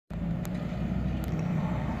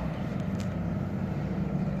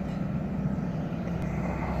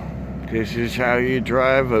This is how you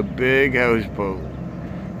drive a big houseboat.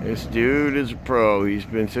 This dude is a pro. He's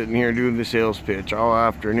been sitting here doing the sales pitch all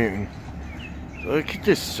afternoon. Look at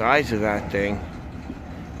the size of that thing.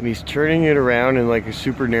 And he's turning it around in like a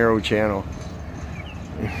super narrow channel.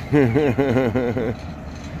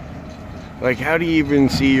 Like, how do you even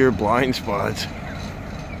see your blind spots?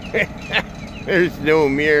 There's no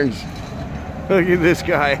mirrors. Look at this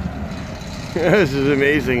guy. This is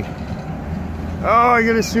amazing. Oh, I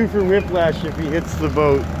gotta sue for whiplash if he hits the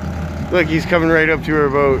boat. Look, he's coming right up to our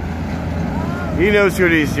boat. He knows what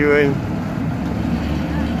he's doing.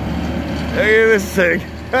 Look at this thing.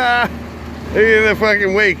 Look at the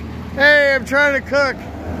fucking wake. Hey, I'm trying to cook.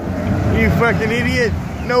 You fucking idiot.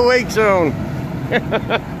 No wake zone.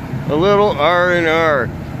 A little R&R.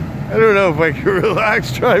 I don't know if I can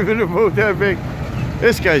relax driving a boat that big.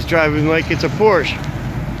 This guy's driving like it's a Porsche.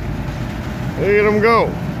 Look at him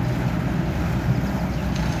go.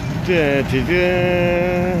 Da, da,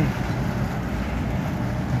 da.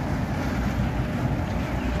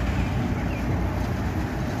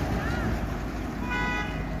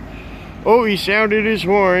 Oh, he sounded his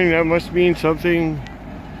horn. That must mean something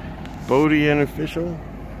boaty and official.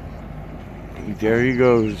 There he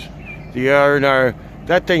goes. The R&R.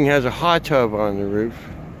 That thing has a hot tub on the roof.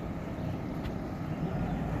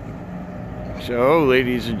 So,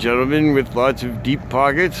 ladies and gentlemen, with lots of deep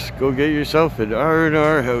pockets, go get yourself an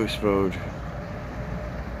R&R houseboat.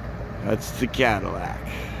 That's the Cadillac.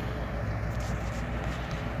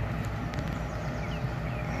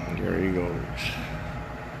 There he goes.